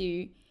ask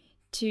you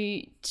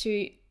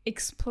to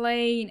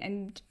explain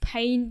and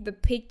paint the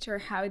picture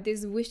how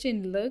this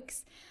vision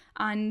looks,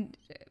 and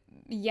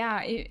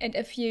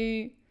if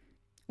you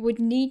would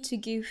need to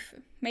give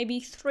maybe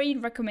 3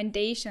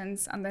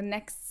 recommendations on the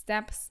next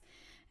steps,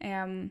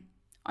 that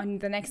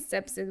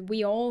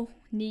we all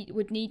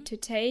would need to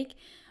take,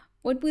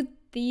 what would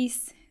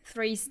these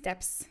 3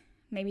 steps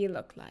maybe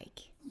look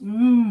like?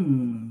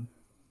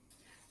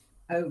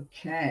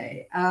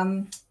 Okay.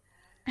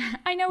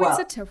 I know it's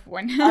a tough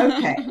one.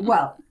 Okay.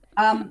 Well,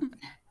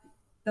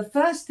 the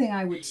first thing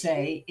I would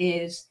say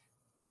is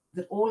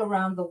that all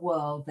around the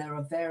world there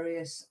are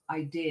various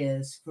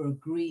ideas for a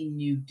Green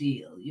New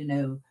Deal.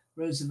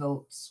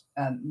 Roosevelt's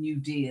New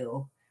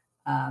Deal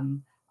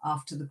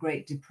after the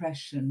Great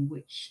Depression,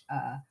 which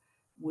there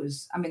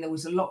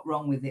was a lot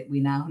wrong with it,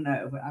 we now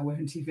know, but I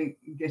won't even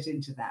get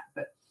into that.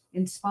 But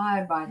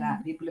inspired by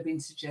that, people have been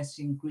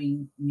suggesting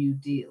Green New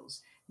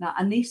Deals. Now,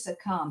 Anissa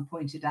Khan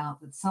pointed out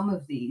that some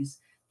of these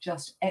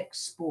just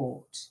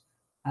export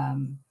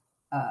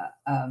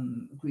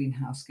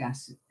greenhouse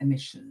gas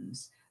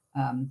emissions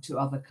to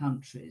other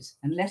countries.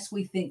 Unless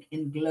we think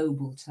in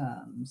global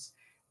terms,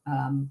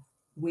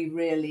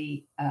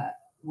 we're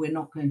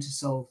not going to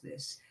solve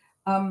this.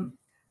 There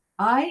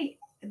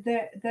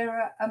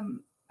are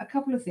a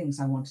couple of things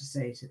I want to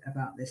say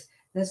about this.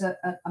 There's a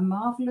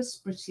marvelous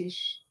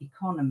British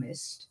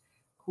economist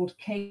called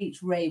Kate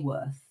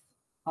Raworth,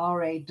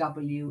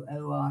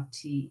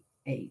 Raworth,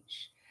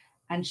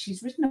 and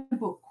she's written a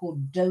book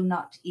called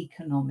Donut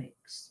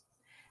Economics.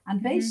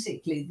 And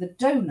basically the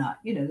donut,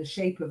 the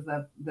shape of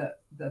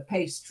the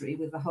pastry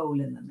with the hole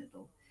in the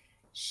middle,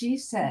 she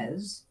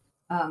says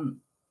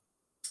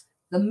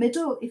the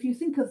middle, if you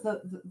think of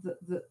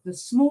the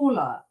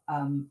smaller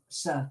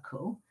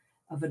circle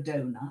of a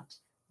donut,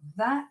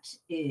 that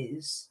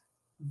is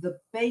the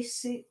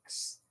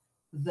basics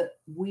that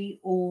we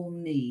all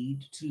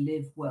need to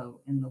live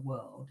well in the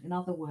world. In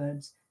other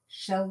words,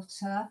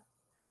 shelter,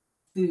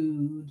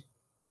 food,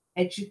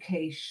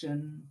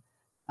 education,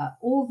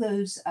 all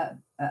those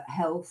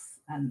health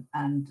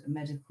and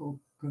medical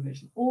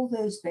provision, all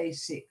those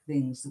basic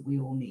things that we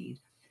all need.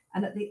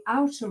 And at the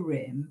outer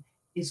rim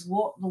is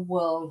what the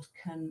world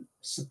can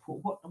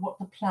support, what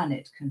the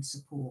planet can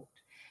support.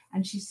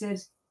 And she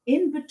says,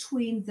 in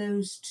between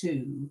those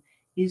two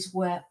is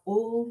where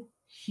all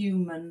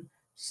human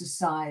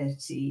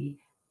society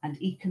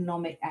and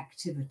economic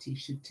activity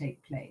should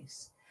take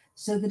place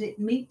so that it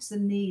meets the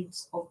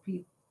needs of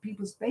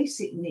people's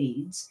basic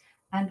needs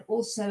and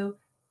also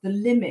the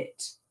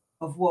limit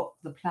of what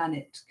the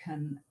planet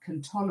can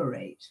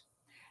tolerate.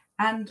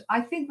 And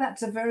I think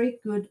that's a very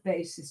good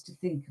basis to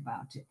think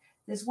about it.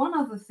 There's one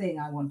other thing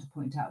I want to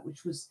point out,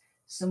 which was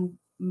some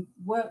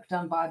work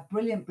done by a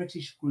brilliant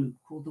British group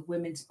called the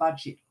Women's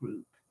Budget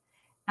Group.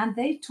 And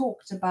they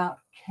talked about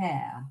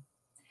care.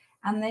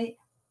 And they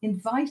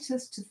invite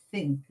us to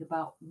think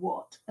about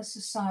what a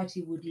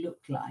society would look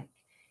like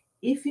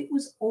if it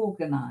was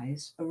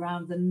organized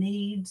around the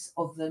needs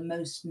of the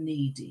most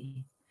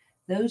needy,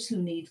 those who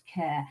need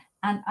care.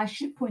 And I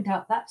should point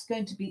out that's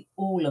going to be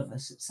all of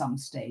us at some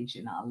stage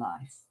in our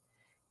life.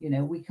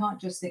 We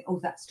can't just think, oh,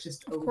 that's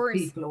just Of old course.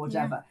 people or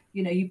Yeah. whatever.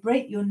 You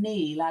break your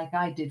knee like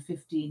I did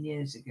 15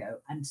 years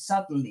ago, and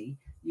suddenly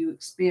you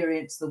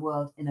experience the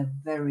world in a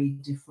very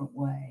different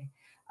way.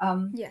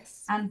 Um,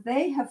 Yes. and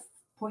they have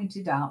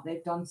pointed out,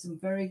 they've done some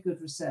very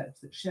good research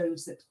that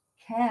shows that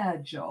care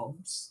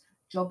jobs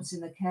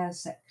in the care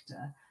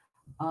sector,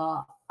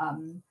 are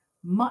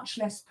much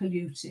less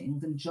polluting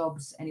than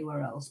jobs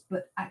anywhere else,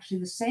 but actually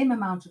the same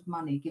amount of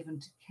money given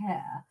to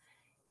care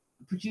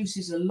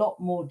produces a lot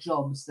more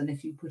jobs than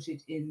if you put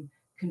it in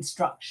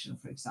construction,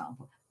 for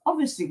example.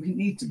 Obviously, we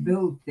need to Mhm.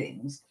 build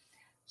things.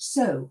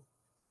 So,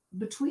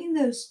 between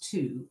those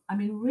two, I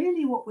mean,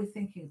 really what we're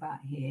thinking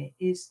about here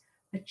is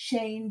a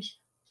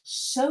change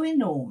so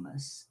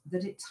enormous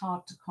that it's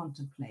hard to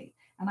contemplate.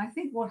 And I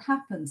think what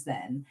happens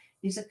then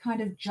is a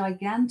kind of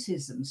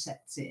gigantism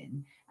sets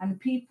in, and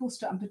people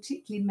start, and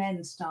particularly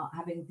men, start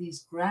having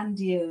these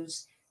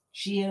grandiose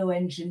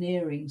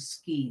geoengineering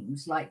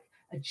schemes like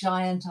a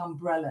giant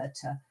umbrella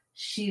to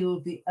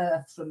shield the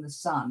earth from the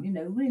sun,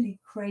 really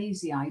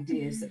crazy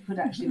ideas that could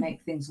actually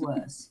make things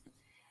worse.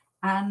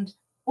 And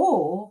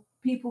or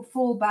people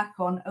fall back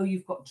on, oh,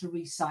 you've got to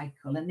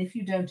recycle, and if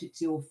you don't,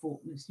 it's your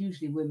fault. And it's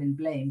usually women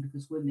blame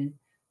because women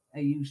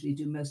usually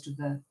do most of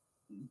the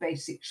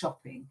basic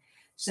shopping.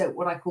 So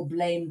what I call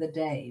blame the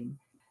dame.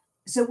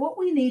 So what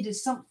we need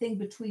is something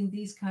between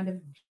these kind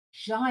of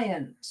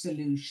giant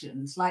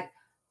solutions, like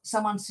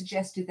someone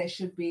suggested there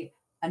should be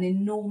an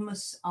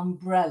enormous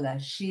umbrella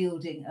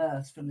shielding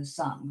Earth from the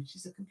sun, which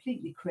is a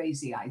completely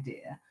crazy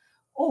idea.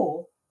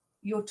 Or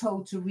you're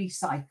told to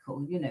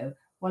recycle,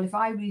 well, if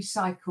I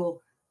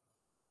recycle,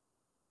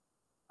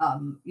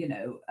 a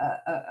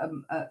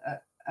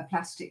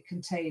plastic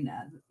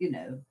container,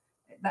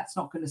 that's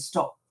not going to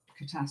stop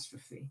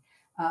catastrophe.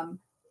 Um,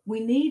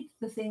 we need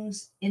the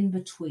things in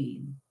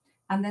between.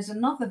 And there's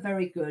another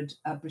very good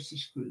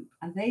British group,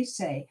 and they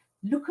say,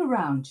 look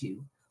around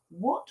you.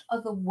 What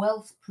are the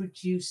wealth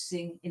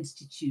producing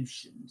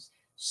institutions?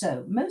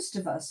 So most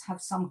of us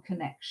have some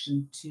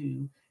connection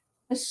to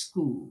a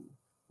school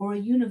or a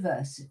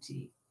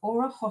university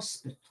or a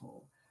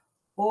hospital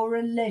or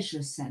a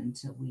leisure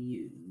centre we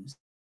use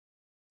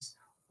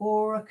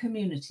or a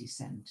community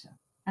centre.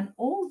 And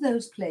all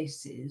those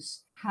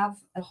places have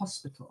a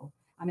hospital.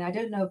 I mean, I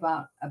don't know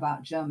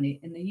about Germany.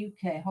 In the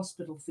UK,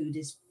 hospital food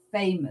is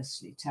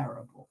famously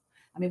terrible.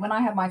 I mean, when I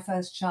had my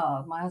first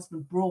child, my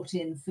husband brought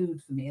in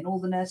food for me, and all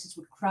the nurses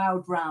would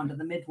crowd round and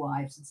the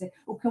midwives and say,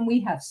 oh, can we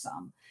have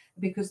some?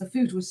 Because the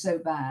food was so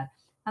bad.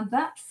 And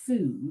that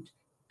food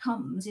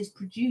is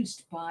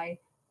produced by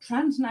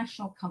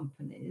transnational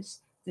companies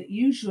that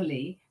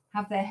usually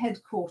have their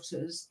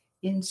headquarters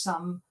in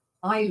some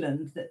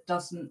island that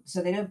doesn't,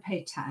 so they don't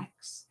pay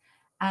tax.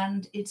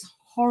 And it's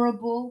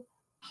horrible,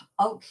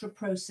 ultra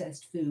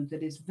processed food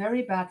that is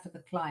very bad for the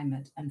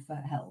climate and for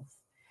health.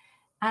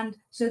 And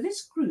so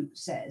this group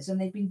says, and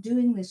they've been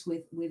doing this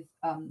with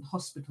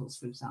hospitals,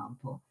 for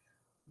example,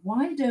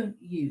 why don't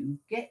you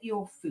get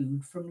your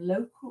food from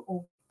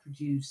local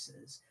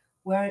producers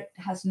where it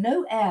has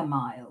no air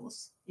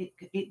miles,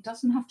 it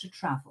doesn't have to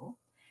travel,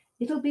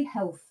 it'll be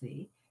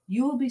healthy,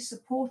 you will be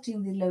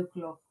supporting the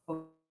local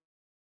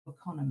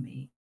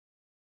economy,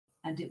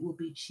 and it will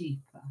be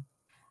cheaper.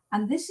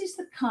 And this is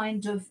the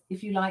kind of,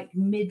 if you like,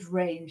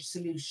 mid-range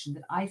solution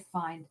that I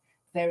find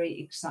very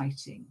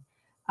exciting.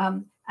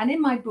 And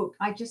in my book,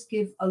 I just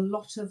give a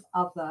lot of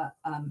other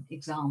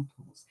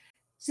examples.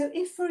 So,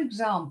 if, for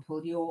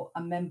example, you're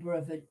a member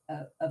of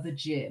a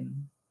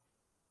gym,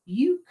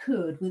 you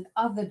could, with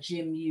other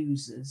gym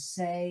users,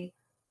 say,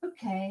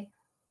 okay,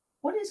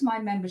 what is my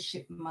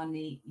membership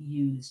money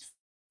used for?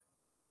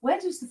 Where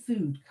does the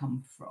food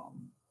come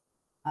from?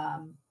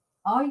 Um,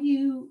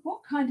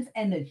 what kind of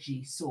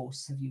energy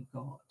source have you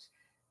got?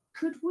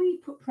 Could we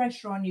put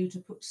pressure on you to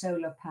put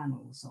solar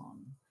panels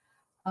on?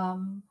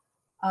 Um,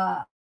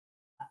 uh,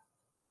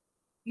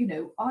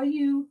 are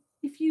you,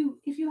 if you're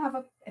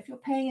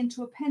paying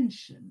into a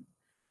pension,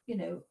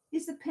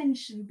 is the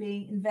pension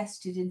being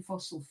invested in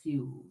fossil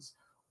fuels?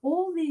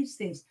 All these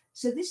things.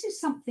 So this is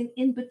something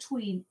in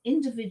between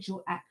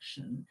individual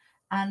action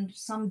and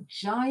some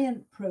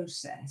giant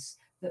process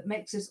that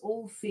makes us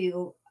all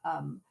feel,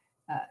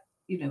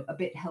 a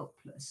bit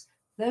helpless.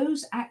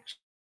 Those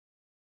actions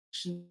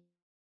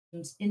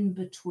in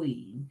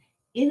between is what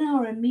we need. in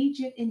our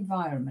immediate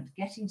environment,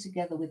 getting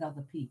together with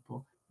other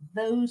people,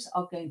 those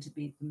are going to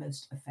be the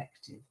most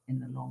effective in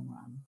the long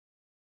run.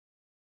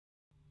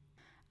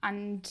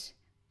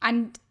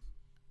 And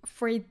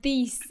for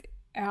these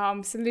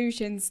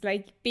solutions,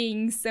 like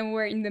being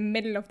somewhere in the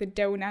middle of the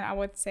donut, I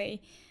would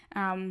say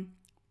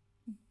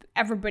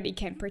everybody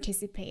can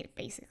participate,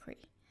 basically.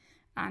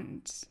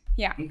 And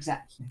yeah,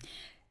 exactly.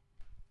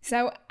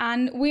 So,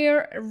 and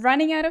we're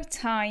running out of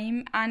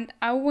time, and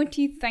I want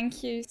to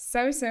thank you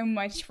so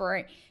much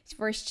for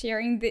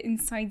sharing the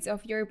insights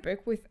of your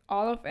book with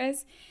all of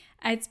us.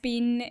 It's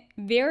been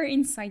very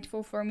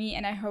insightful for me,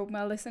 and I hope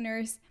my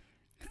listeners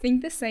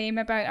think the same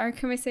about our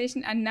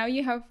conversation. And now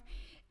you have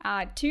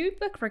two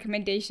book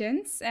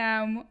recommendations.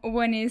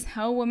 One is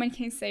How Women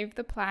Can Save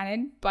the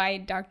Planet by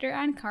Dr.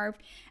 Anne Karpf,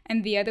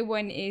 and the other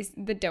one is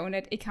The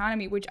Donut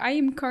Economy, which I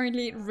am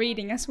currently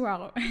reading as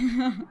well.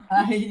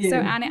 So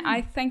Anna,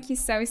 I thank you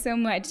so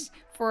much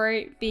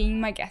for being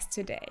my guest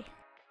today.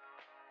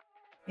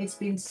 It's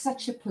been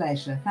such a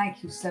pleasure.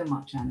 Thank you so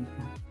much, Annika.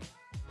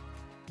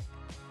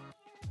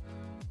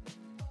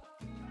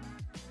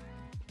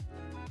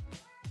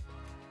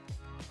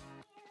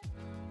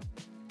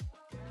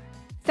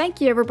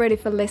 Thank you everybody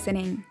for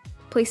listening.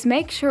 Please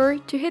make sure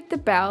to hit the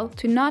bell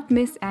to not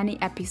miss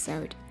any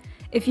episode.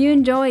 If you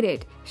enjoyed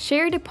it,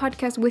 share the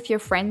podcast with your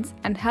friends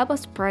and help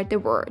us spread the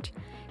word,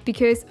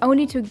 because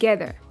only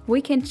together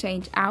we can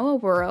change our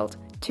world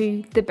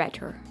to the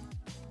better.